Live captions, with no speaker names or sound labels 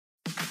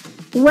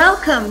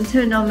Welcome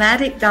to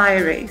Nomadic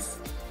Diaries,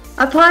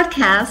 a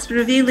podcast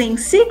revealing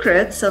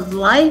secrets of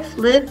life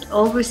lived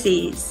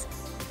overseas.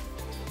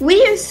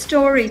 We use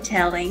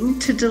storytelling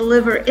to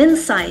deliver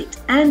insight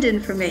and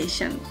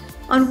information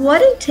on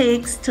what it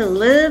takes to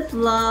live,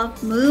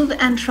 love, move,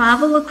 and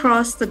travel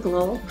across the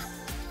globe.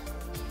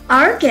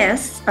 Our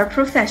guests are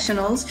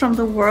professionals from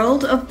the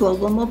world of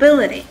global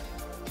mobility.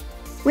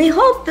 We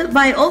hope that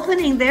by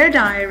opening their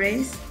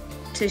diaries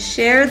to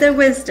share their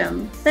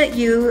wisdom, that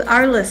you,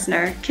 our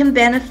listener, can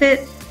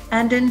benefit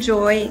and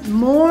enjoy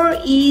more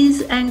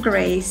ease and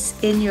grace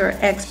in your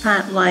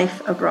expat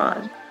life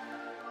abroad.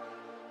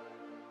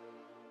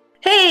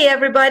 Hey,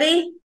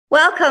 everybody.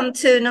 Welcome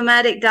to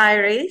Nomadic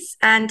Diaries.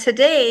 And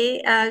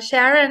today,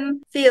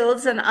 Sharon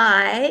Fields and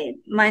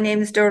my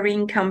name is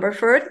Doreen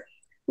Cumberford,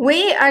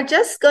 we are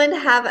just going to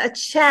have a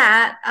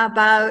chat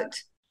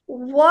about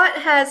what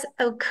has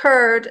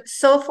occurred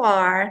so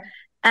far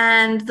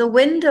and the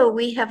window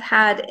we have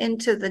had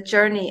into the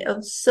journey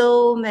of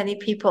so many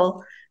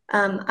people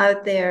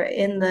out there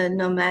in the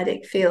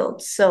nomadic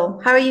field. So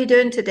how are you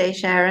doing today,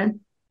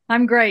 Sharon?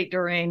 I'm great,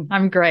 Doreen.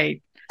 I'm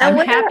great. I'm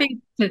happy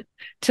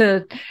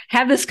to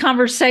have this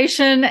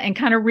conversation and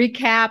kind of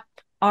recap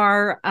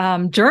our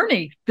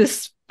journey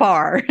this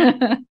far.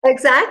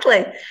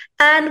 Exactly.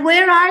 And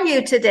where are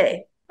you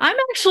today? I'm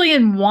actually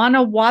in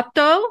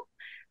Guanajuato.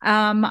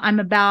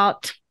 I'm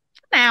about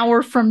an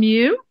hour from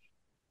you.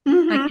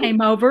 Mm-hmm. I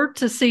came over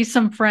to see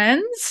some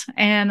friends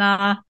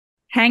and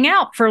hang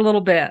out for a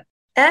little bit.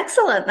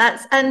 Excellent.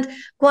 And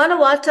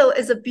Guanajuato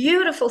is a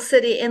beautiful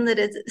city in that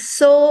it's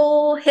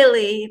so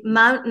hilly,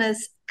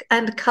 mountainous,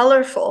 and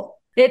colorful.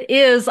 It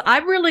is. I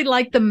really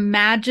like the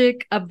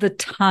magic of the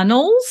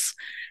tunnels.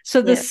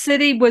 So the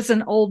city was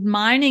an old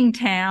mining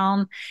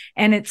town,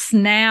 and it's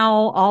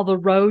now all the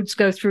roads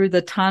go through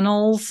the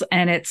tunnels,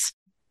 and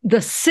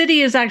the city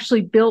is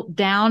actually built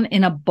down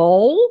in a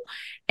bowl,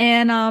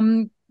 and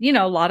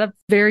a lot of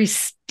very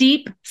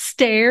steep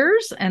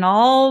stairs, and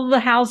all the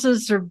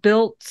houses are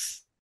built,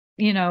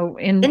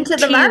 into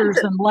tiers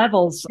and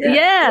levels. Yeah.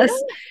 Yes.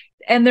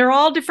 Yeah. And they're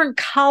all different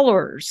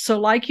colors. So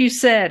like you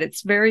said,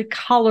 it's very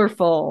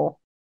colorful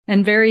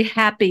and very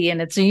happy.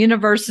 And it's a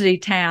university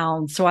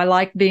town. So I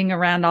like being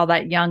around all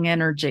that young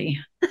energy.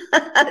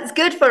 It's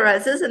good for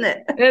us, isn't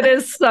it? It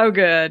is so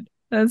good.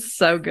 It's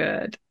so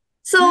good.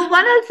 So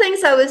one of the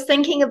things I was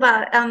thinking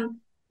about,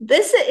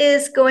 this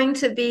is going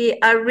to be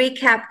a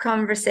recap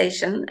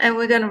conversation, and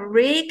we're going to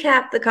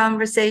recap the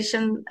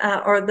conversation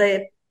or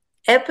the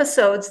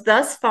episodes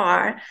thus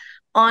far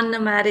on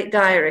Nomadic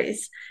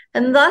Diaries.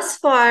 And thus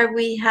far,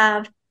 we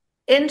have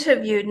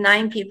interviewed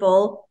 9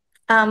 people,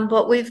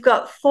 but we've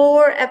got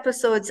 4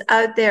 episodes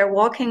out there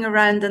walking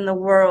around in the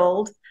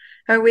world,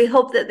 and we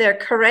hope that they're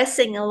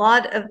caressing a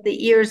lot of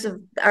the ears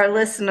of our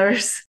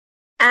listeners.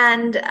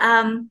 And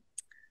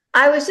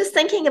I was just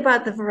thinking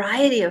about the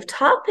variety of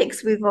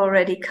topics we've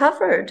already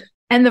covered.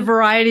 And the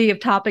variety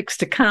of topics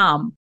to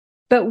come.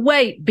 But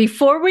wait,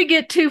 before we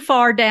get too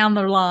far down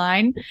the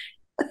line,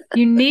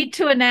 you need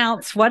to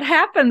announce what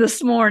happened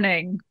this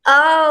morning.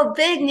 Oh,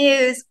 big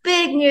news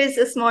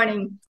this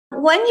morning.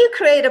 When you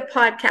create a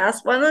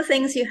podcast, one of the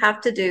things you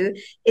have to do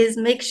is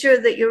make sure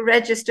that you're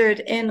registered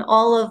in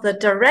all of the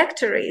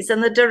directories.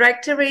 And the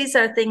directories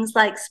are things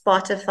like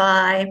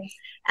Spotify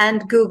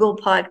and Google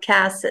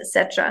Podcasts,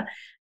 etc.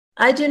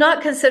 I do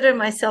not consider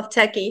myself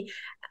techie,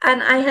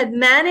 and I had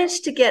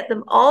managed to get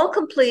them all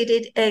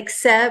completed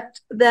except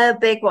the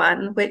big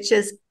one, which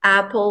is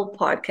Apple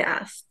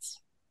Podcasts.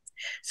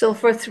 So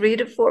for 3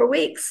 to 4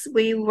 weeks,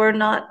 we were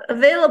not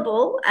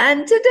available.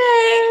 And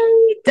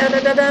today,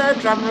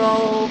 drum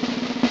roll,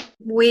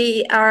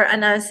 we are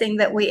announcing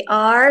that we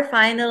are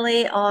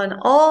finally on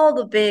all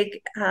the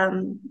big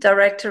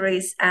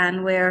directories,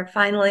 and we're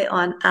finally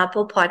on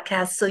Apple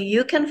Podcasts. So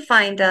you can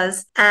find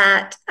us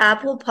at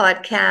Apple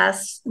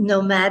Podcasts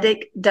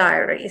Nomadic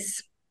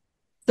Diaries.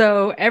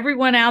 So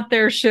everyone out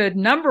there should,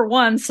 number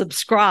 1,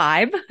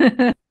 subscribe.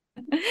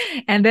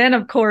 And then,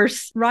 of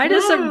course, write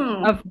us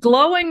a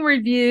glowing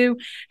review.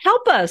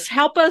 Help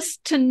us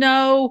to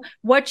know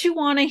what you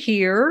want to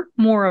hear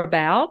more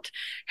about.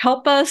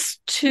 Help us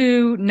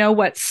to know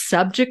what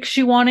subjects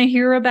you want to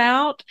hear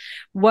about,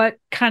 what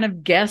kind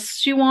of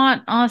guests you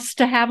want us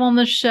to have on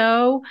the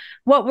show,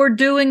 what we're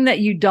doing that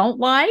you don't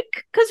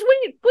like, because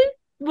we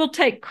will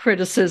take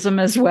criticism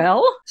as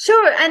well.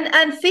 Sure.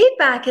 And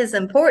feedback is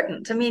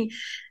important. I mean,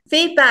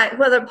 feedback,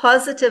 whether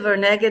positive or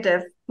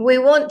negative, we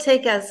won't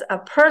take as a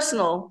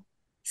personal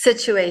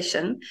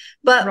situation,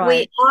 but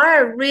we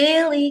are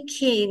really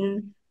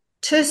keen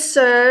to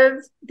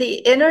serve the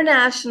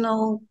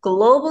international,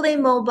 globally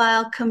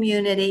mobile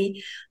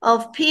community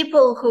of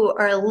people who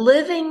are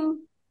living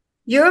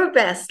your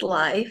best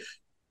life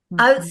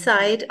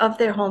outside of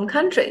their home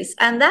countries.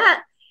 And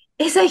that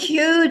is a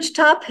huge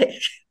topic.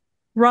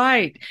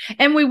 Right.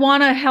 And we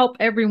want to help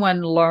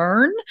everyone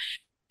learn.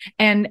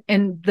 and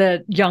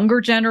the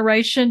younger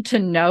generation to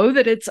know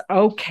that it's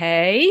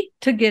okay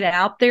to get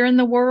out there in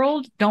the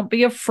world. Don't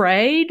be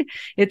afraid.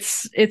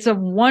 It's a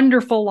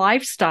wonderful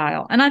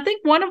lifestyle. And I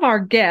think one of our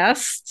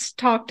guests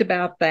talked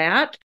about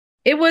that.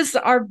 It was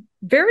our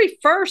very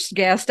first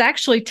guest,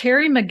 actually,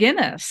 Terry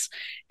McGinnis.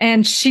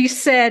 And she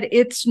said,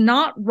 it's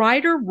not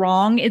right or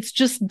wrong. It's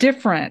just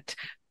different.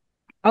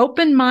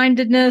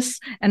 Open-mindedness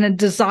and a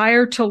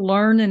desire to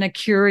learn and a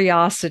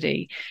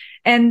curiosity.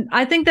 And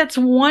I think that's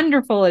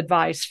wonderful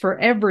advice for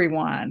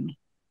everyone.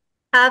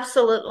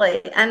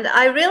 Absolutely. And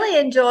I really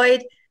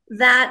enjoyed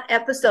that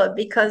episode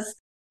because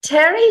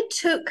Terry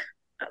took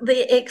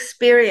the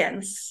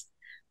experience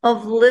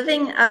of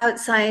living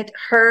outside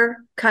her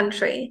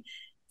country,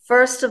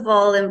 first of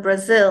all in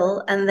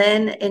Brazil and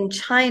then in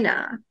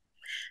China.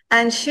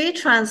 And she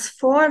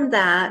transformed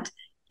that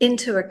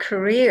into a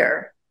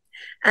career.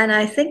 And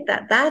I think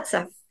that that's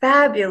a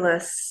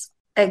fabulous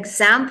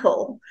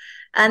example.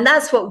 And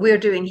that's what we're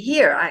doing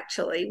here,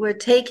 actually. We're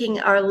taking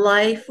our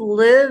life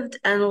lived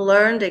and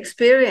learned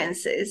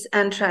experiences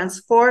and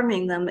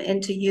transforming them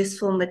into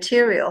useful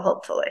material,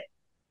 hopefully.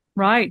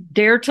 Right.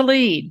 Dare to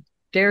lead.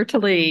 Dare to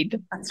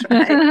lead. That's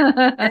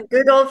right. And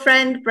good old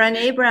friend,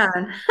 Brené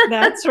Brown.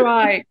 That's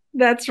right.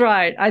 That's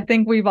right. I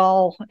think we've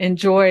all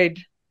enjoyed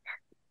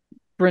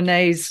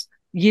Brené's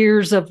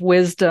years of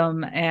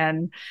wisdom,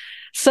 and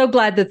so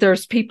glad that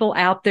there's people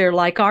out there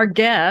like our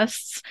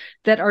guests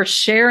that are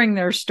sharing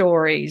their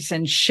stories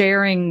and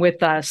sharing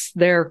with us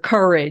their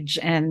courage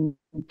and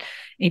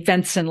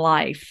events in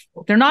life.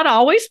 They're not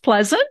always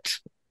pleasant,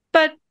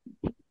 but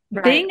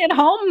right. Being at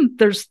home,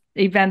 there's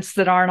events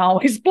that aren't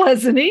always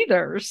pleasant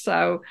either.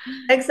 So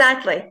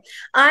exactly.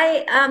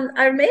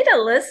 I made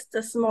a list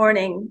this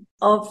morning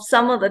of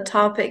some of the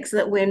topics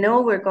that we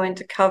know we're going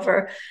to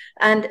cover,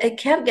 and it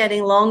kept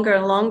getting longer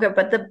and longer,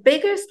 but the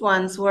biggest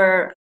ones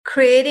were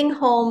creating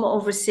home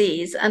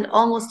overseas, and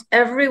almost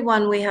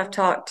everyone we have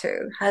talked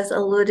to has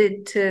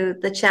alluded to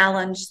the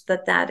challenge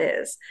that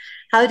is.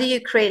 How do you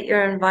create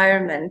your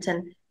environment,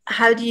 and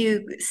how do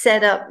you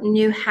set up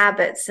new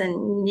habits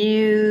and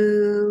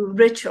new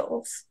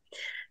rituals?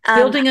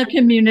 Building a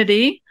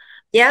community.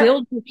 Yeah.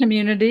 Build your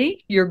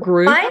community, your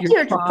group,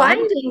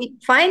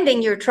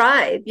 finding your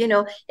tribe,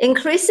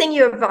 increasing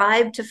your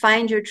vibe to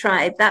find your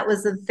tribe. That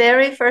was the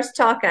very first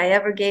talk I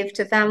ever gave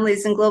to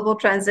families in global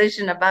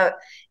transition about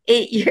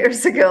 8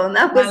 years ago. And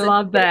that was I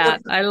love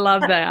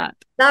that.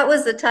 That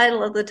was the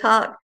title of the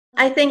talk.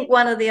 I think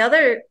one of the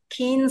other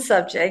keen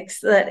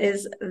subjects that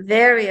is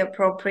very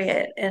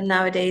appropriate and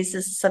nowadays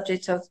is the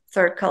subject of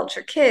third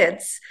culture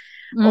kids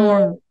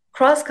or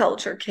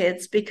cross-culture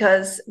kids,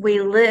 because we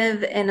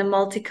live in a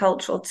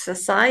multicultural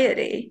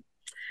society,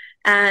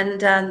 and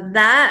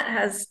that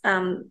has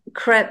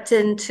crept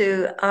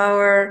into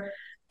our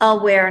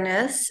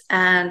awareness.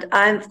 And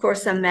I'm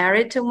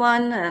married to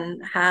one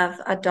and have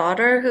a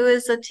daughter who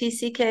is a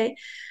TCK,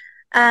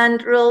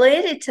 and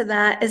related to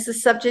that is the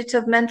subject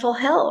of mental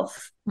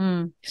health.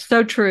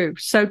 So true.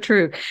 So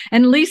true.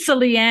 And Lisa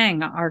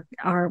Liang,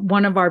 our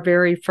one of our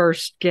very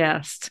first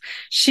guests,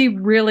 she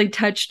really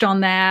touched on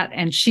that,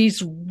 and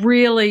she's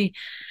really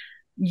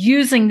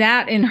using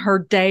that in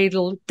her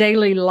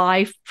daily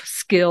life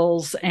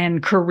skills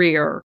and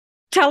career.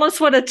 Tell us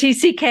what a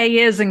TCK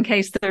is, in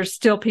case there's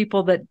still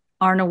people that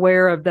aren't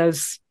aware of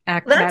those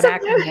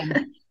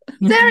acronyms.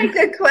 Very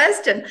good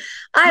question.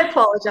 I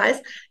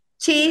apologize.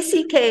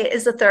 TCK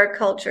is a third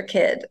culture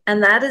kid,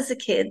 and that is a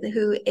kid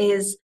who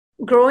is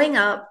growing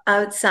up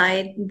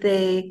outside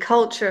the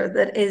culture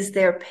that is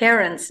their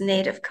parents'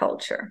 native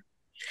culture.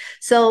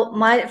 So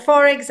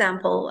for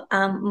example,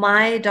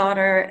 my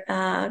daughter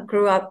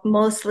grew up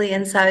mostly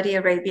in Saudi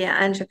Arabia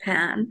and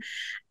Japan.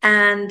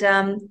 And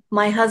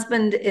my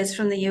husband is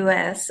from the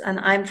US and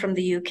I'm from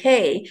the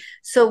UK.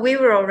 So we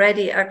were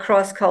already a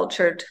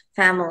cross-cultured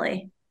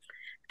family.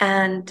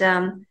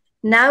 And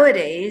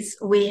nowadays,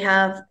 we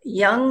have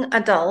young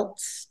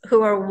adults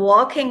who are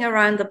walking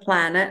around the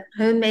planet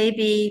who may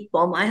be,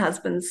 my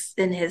husband's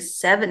in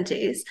his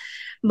 70s,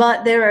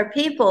 but there are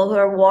people who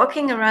are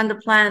walking around the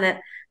planet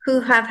who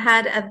have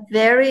had a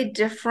very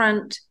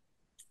different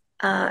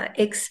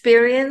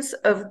experience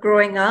of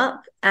growing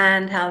up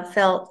and have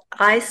felt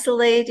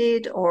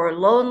isolated or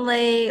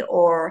lonely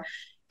or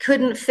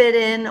couldn't fit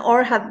in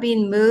or have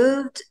been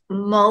moved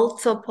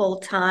multiple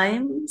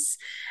times.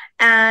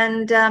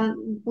 And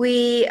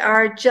we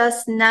are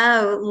just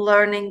now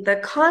learning the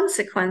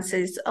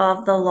consequences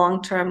of the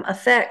long-term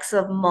effects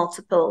of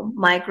multiple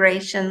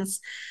migrations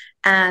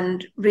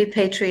and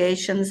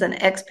repatriations and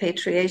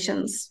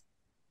expatriations.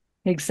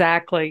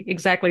 Exactly.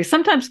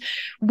 Sometimes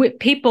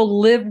people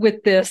live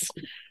with this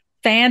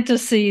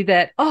fantasy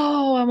that,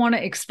 I want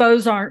to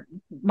expose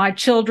my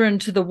children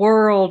to the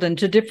world and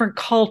to different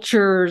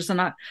cultures,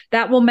 and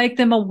that will make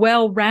them a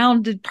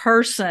well-rounded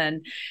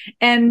person.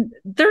 And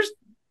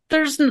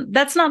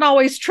that's not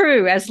always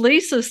true. As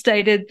Lisa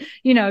stated,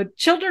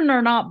 children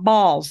are not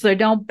balls. They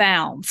don't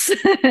bounce.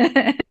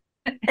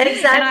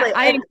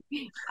 Exactly.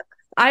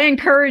 I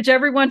encourage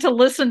everyone to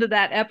listen to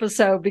that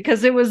episode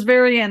because it was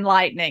very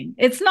enlightening.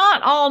 It's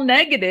not all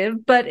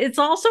negative, but it's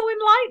also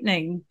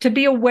enlightening to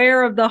be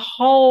aware of the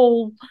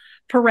whole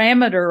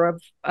parameter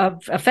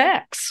of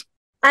effects.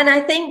 And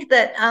I think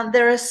that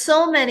there are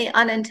so many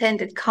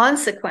unintended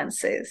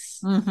consequences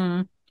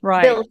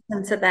built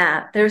into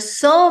that. There's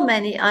so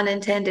many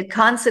unintended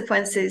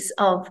consequences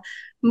of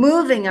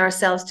moving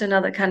ourselves to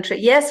another country.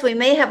 Yes, we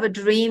may have a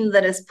dream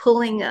that is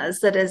pulling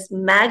us, that is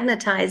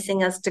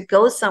magnetizing us to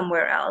go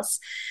somewhere else.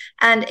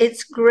 And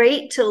it's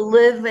great to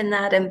live in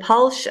that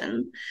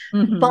impulsion.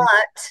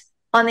 But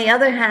on the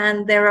other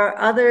hand, there are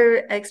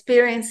other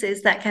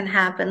experiences that can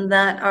happen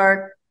that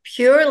are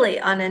purely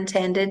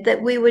unintended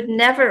that we would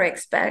never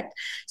expect.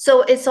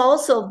 So it's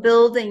also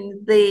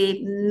building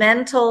the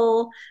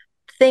mental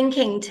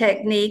thinking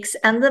techniques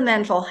and the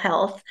mental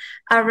health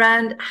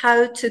around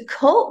how to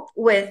cope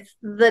with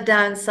the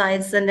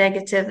downsides, the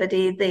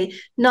negativity, the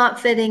not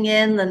fitting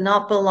in, the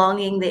not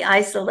belonging, the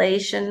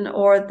isolation,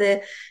 or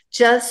the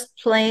just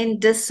plain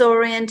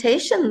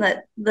disorientation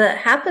that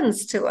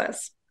happens to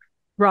us.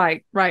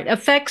 Right.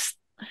 Effects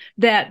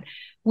that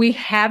we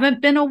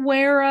haven't been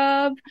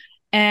aware of,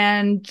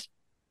 and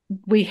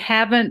we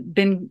haven't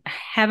been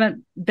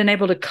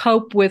able to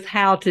cope with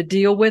how to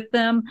deal with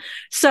them.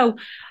 So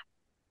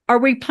are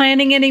we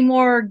planning any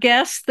more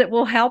guests that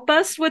will help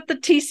us with the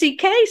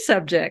TCK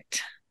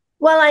subject?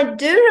 Well, I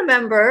do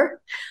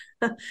remember,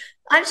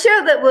 I'm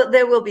sure that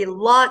there will be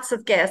lots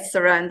of guests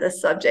around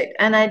this subject.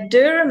 And I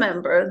do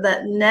remember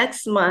that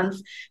next month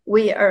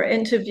we are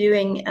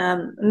interviewing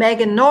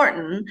Megan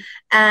Norton,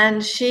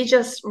 and she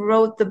just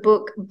wrote the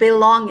book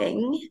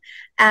Belonging.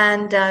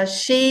 And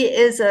she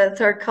is a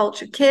third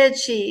culture kid.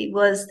 She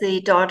was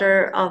the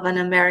daughter of an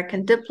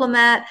American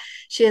diplomat.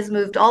 She has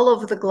moved all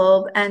over the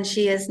globe, and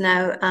she is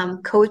now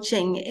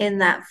coaching in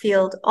that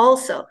field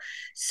also.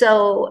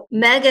 So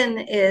Megan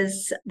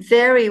is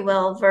very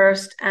well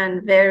versed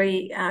and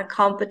very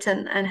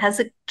competent, and has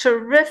a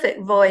terrific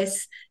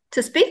voice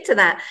to speak to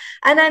that.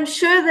 And I'm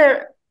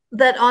sure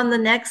that on the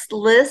next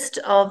list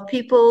of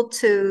people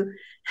to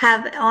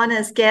have on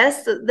as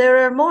guests,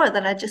 there are more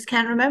that I just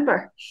can't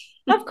remember.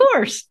 Of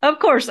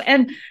course.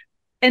 And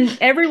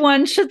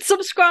everyone should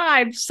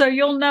subscribe so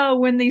you'll know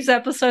when these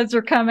episodes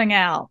are coming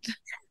out.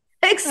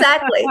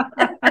 Exactly.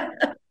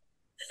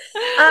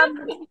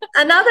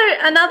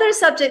 Another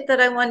subject that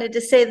I wanted to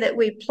say that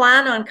we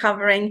plan on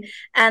covering,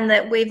 and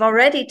that we've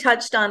already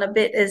touched on a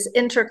bit, is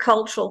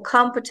intercultural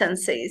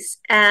competencies.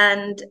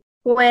 And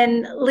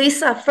when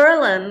Lisa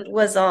Ferland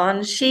was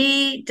on,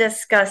 she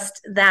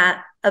discussed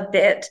that a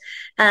bit.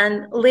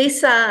 And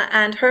Lisa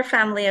and her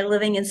family are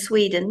living in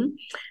Sweden,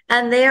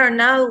 and they are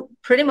now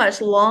pretty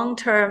much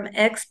long-term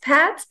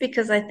expats,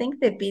 because I think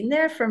they've been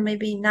there for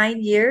maybe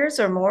 9 years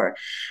or more.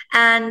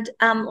 And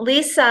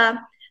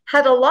Lisa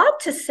had a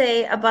lot to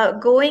say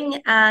about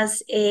going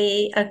as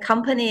a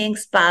accompanying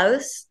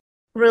spouse,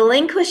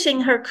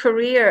 relinquishing her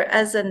career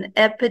as an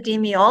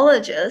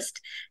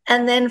epidemiologist,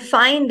 and then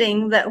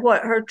finding that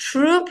what her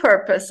true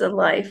purpose in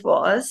life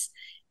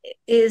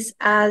is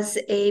as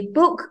a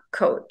book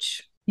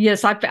coach.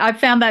 Yes, I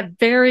found that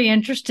very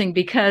interesting,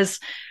 because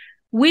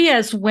we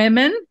as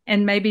women,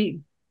 and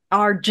maybe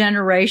our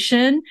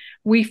generation,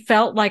 we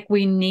felt like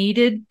we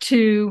needed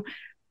to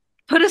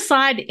put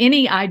aside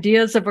any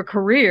ideas of a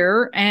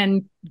career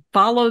and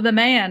follow the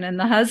man and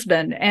the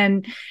husband.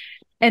 And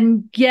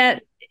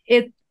yet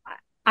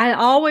I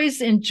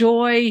always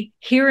enjoy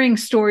hearing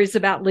stories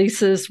about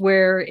Lisa's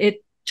where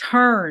it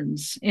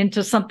turns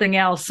into something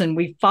else and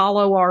we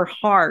follow our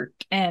heart.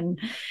 And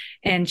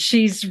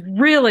she's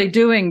really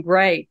doing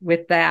great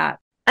with that.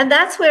 And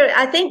that's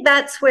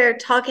where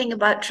talking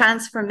about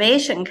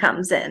transformation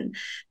comes in,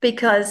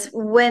 because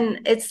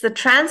when it's the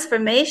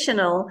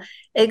transformational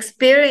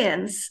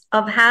experience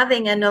of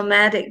having a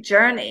nomadic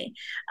journey,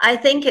 I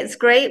think it's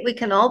great. We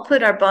can all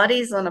put our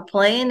bodies on a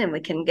plane and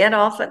we can get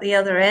off at the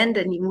other end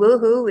and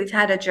woohoo, we've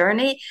had a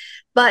journey.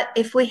 But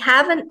if we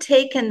haven't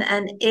taken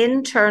an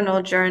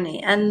internal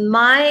journey, and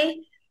my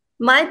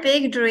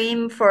big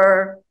dream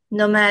for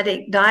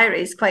Nomadic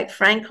Diaries, quite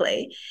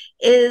frankly,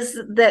 is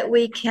that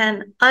we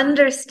can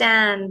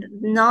understand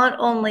not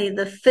only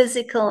the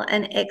physical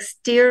and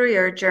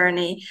exterior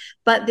journey,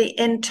 but the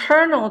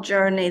internal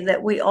journey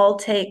that we all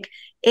take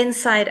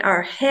inside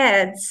our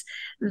heads,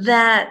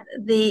 that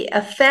the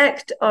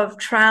effect of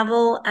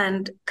travel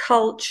and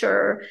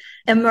culture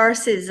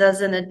immerses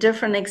us in a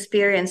different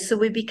experience. So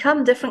we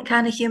become different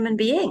kind of human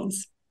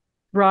beings.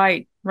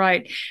 Right.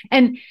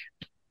 And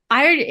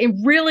I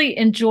really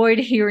enjoyed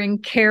hearing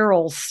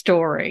Carol's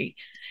story.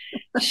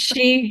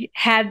 She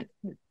had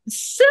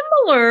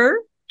similar,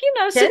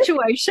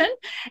 situation,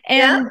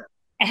 and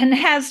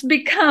has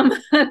become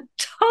a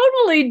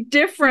totally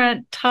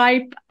different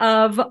type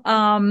of,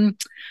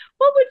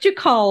 what would you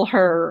call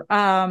her?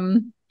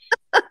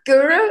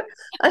 Guru?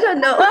 I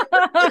don't know.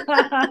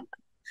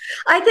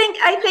 I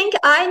think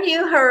I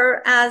knew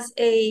her as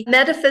a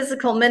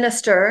metaphysical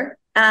minister.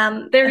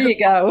 There you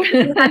go.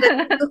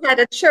 who had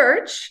a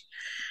church.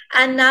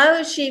 And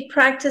now she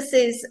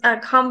practices a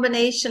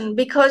combination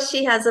because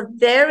she has a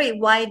very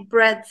wide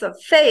breadth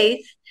of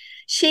faith.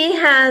 She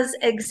has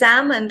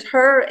examined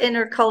her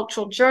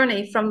intercultural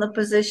journey from the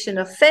position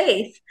of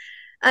faith.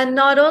 And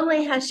not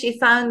only has she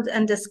found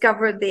and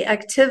discovered the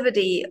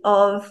activity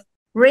of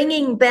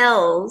ringing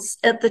bells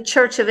at the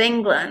Church of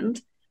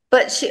England,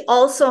 but she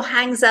also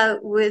hangs out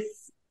with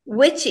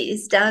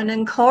witches down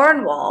in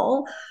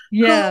Cornwall.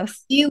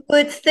 Yes. Who you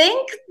would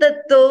think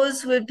that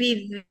those would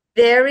be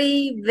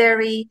very,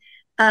 very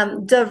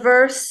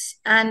diverse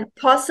and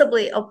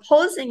possibly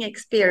opposing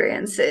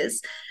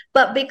experiences.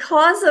 But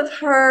because of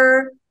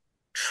her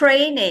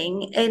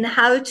training in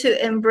how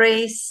to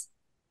embrace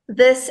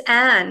this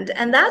and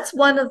that's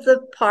one of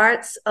the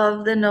parts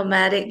of the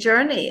nomadic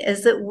journey,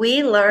 is that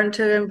we learn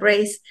to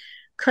embrace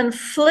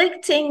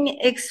conflicting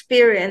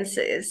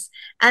experiences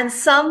and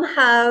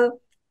somehow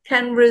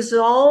can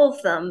resolve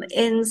them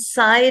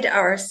inside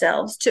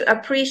ourselves to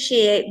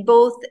appreciate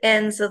both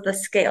ends of the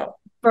scale.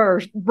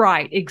 First,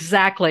 right,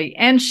 exactly.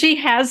 And she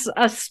has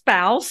a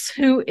spouse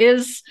who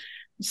is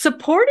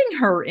supporting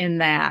her in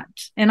that.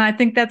 And I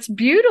think that's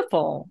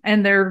beautiful.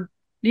 And they're,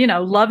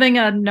 loving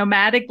a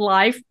nomadic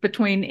life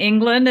between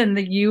England and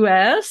the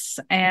US.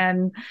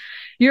 And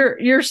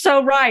you're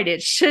so right.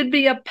 It should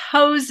be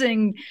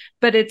opposing,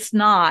 but it's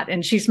not.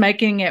 And she's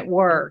making it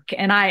work.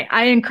 And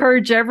I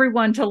encourage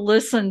everyone to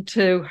listen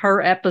to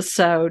her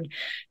episode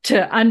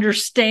to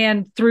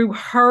understand through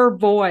her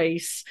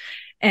voice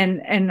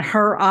and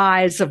her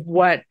eyes of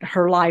what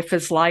her life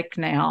is like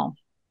now.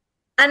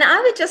 And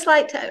I would just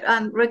like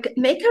to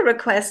make a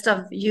request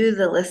of you,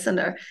 the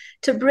listener,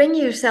 to bring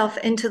yourself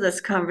into this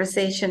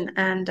conversation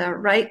and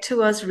write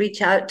to us,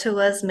 reach out to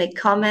us, make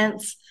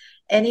comments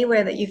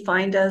anywhere that you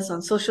find us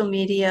on social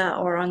media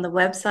or on the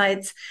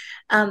websites,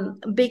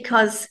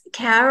 because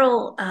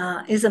Carol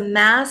is a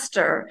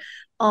master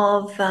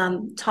of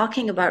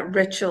talking about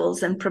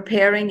rituals and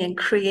preparing and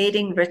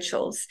creating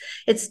rituals.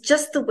 It's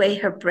just the way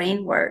her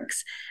brain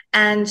works.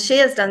 And she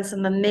has done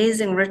some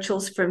amazing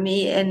rituals for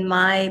me in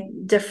my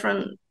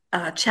different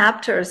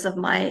chapters of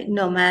my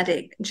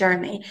nomadic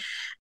journey.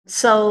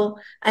 So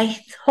I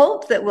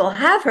hope that we'll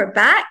have her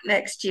back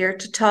next year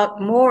to talk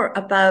more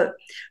about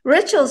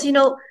rituals.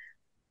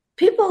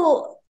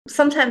 People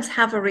sometimes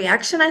have a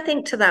reaction, I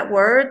think, to that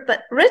word,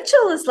 but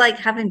ritual is like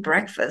having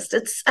breakfast.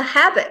 It's a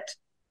habit.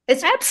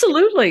 It's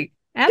absolutely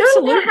a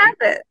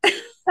habit.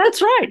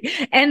 That's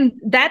right. And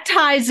that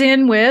ties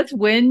in with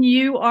when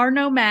you are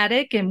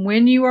nomadic and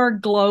when you are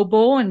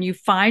global and you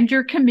find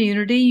your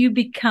community, you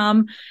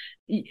become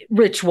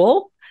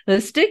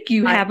ritualistic.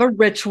 You have a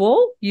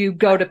ritual. You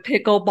go to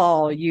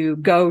pickleball, you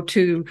go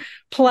to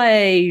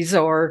plays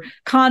or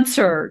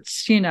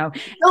concerts, So one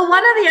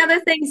of the other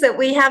things that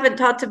we haven't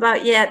talked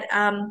about yet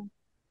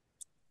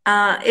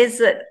is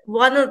that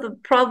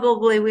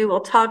probably we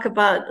will talk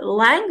about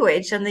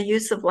language and the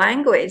use of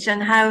language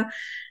and how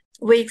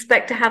we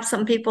expect to have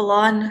some people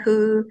on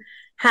who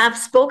have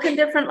spoken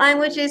different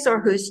languages or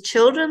whose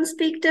children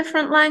speak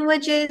different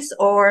languages,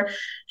 or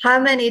how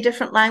many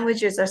different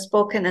languages are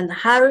spoken in the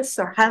house,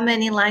 or how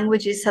many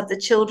languages have the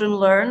children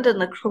learned in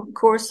the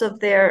course of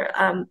their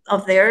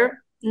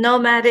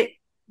nomadic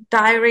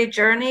diary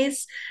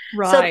journeys.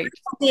 Right.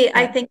 So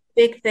I think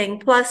big thing.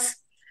 Plus,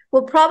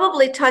 we'll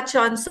probably touch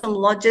on some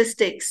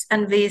logistics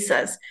and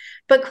visas.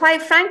 But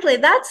quite frankly,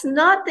 that's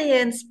not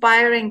the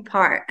inspiring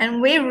part. And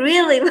we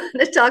really want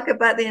to talk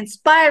about the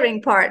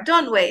inspiring part,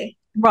 don't we?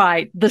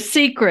 Right. The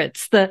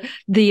secrets,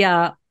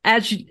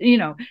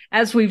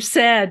 as we've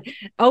said,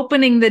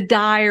 opening the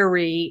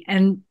diary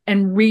and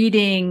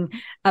reading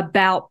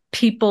about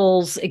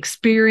people's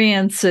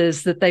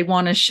experiences that they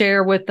want to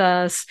share with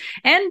us,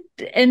 and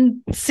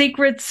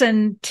secrets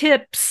and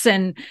tips.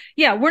 And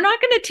we're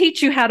not going to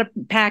teach you how to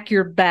pack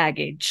your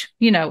baggage.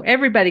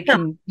 Everybody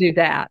can do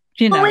that.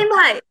 Well,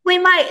 we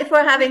might if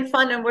we're having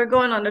fun and we're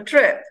going on a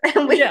trip.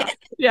 And we might.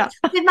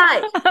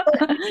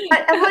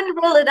 I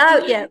wouldn't rule it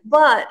out yet.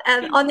 But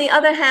on the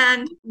other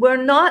hand,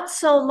 we're not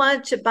so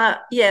much about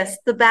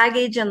the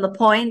baggage and the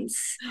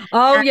points.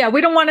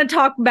 We don't want to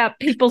talk about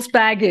people's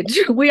baggage.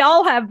 We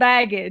all have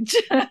baggage.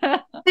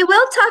 We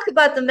will talk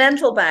about the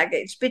mental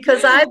baggage,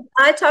 because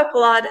I talk a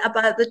lot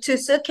about the two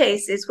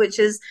suitcases, which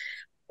is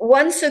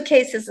one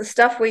suitcase is the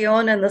stuff we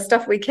own and the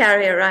stuff we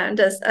carry around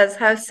as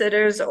house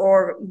sitters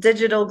or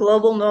digital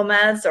global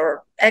nomads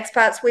or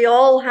expats. We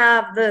all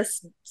have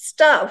this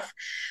stuff,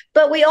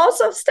 but we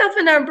also have stuff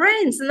in our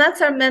brains, and that's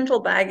our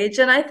mental baggage.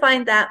 And I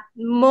find that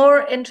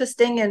more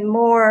interesting and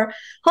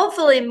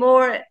hopefully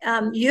more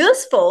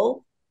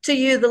useful to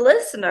you, the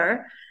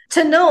listener,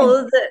 to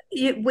know that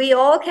we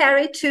all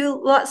carry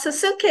lots of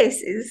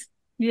suitcases.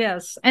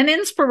 Yes, and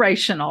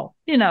inspirational.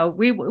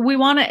 We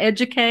want to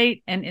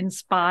educate and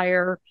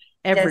inspire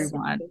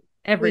everyone.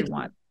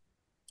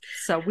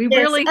 So we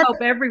really hope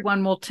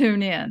everyone will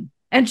tune in.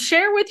 And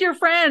share with your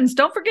friends.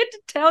 Don't forget to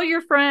tell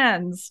your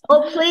friends.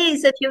 Oh,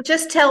 please, if you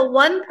just tell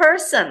one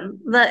person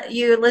that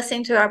you're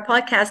listening to our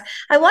podcast.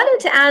 I wanted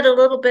to add a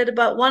little bit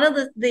about one of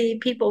the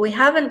people we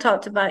haven't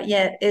talked about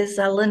yet is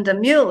Linda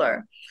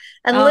Mueller.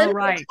 And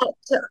Right.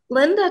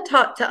 Linda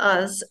talked to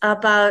us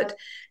about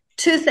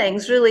two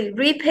things, really,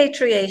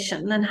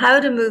 repatriation and how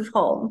to move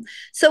home.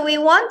 So we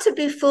want to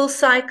be full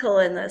cycle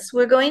in this.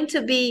 We're going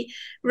to be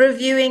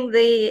reviewing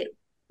the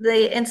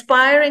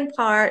inspiring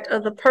part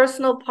of the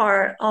personal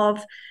part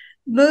of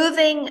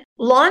moving,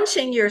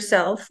 launching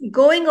yourself,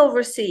 going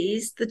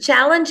overseas, the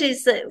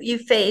challenges that you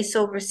face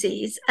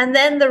overseas, and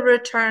then the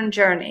return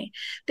journey,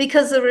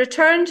 because the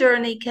return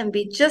journey can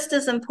be just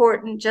as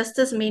important, just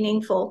as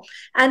meaningful.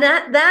 And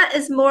that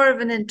is more of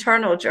an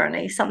internal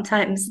journey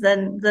sometimes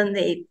than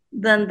the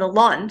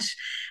launch.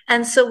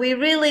 And so we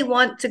really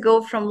want to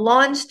go from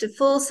launch to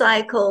full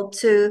cycle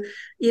to,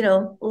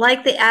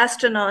 like the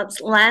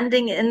astronauts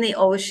landing in the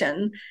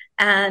ocean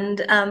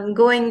and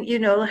going,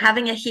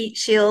 having a heat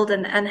shield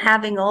and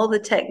having all the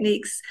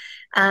techniques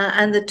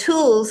and the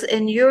tools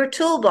in your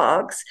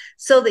toolbox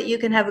so that you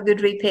can have a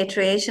good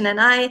repatriation. And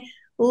I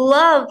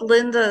love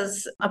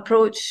Linda's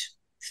approach.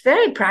 It's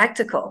very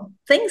practical.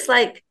 Things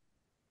like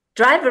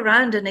drive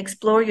around and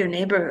explore your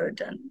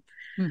neighborhood. And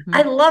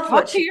I love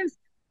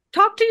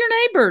talk to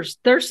your neighbors.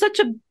 There's such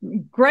a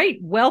great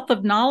wealth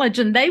of knowledge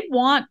and they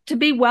want to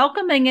be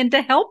welcoming and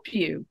to help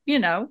you,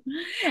 and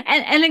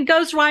it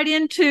goes right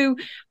into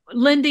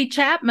Lindy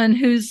Chapman,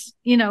 who's,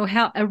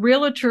 a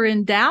realtor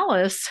in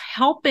Dallas,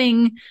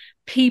 helping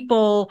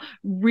people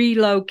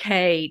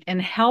relocate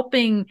and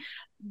helping,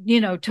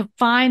 to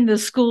find the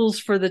schools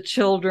for the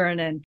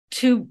children and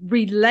to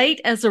relate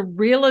as a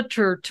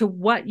realtor to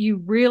what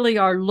you really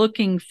are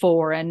looking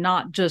for and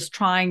not just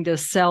trying to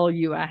sell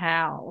you a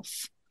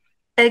house.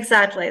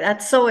 Exactly.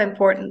 That's so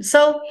important.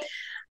 So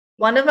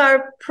one of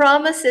our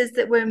promises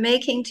that we're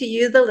making to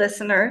you, the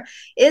listener,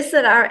 is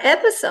that our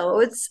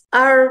episodes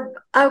are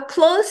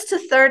close to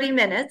 30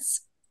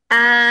 minutes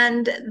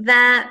and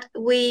that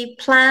we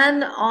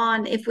plan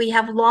on, if we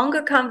have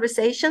longer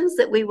conversations,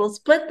 that we will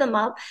split them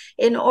up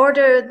in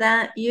order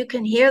that you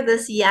can hear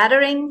this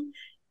yattering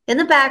in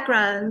the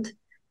background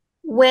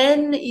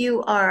when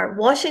you are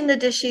washing the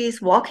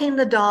dishes, walking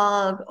the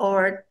dog,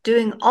 or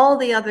doing all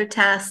the other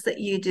tasks that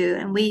you do.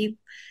 And we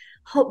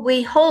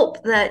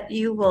hope that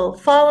you will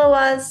follow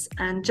us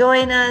and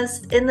join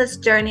us in this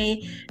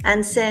journey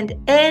and send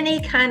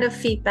any kind of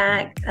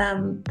feedback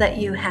that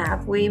you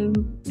have.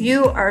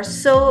 You are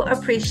so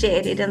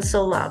appreciated and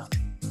so loved.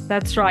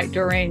 That's right,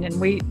 Doreen.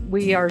 And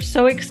we are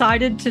so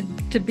excited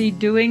to be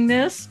doing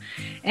this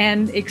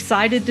and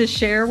excited to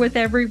share with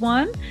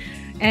everyone.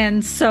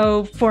 And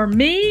so for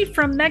me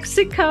from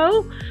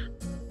Mexico,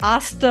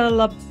 hasta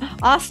luego,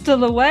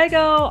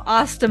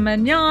 hasta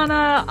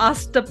mañana,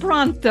 hasta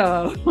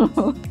pronto.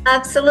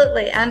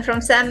 Absolutely. And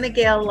from San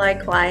Miguel,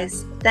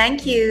 likewise.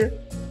 Thank you.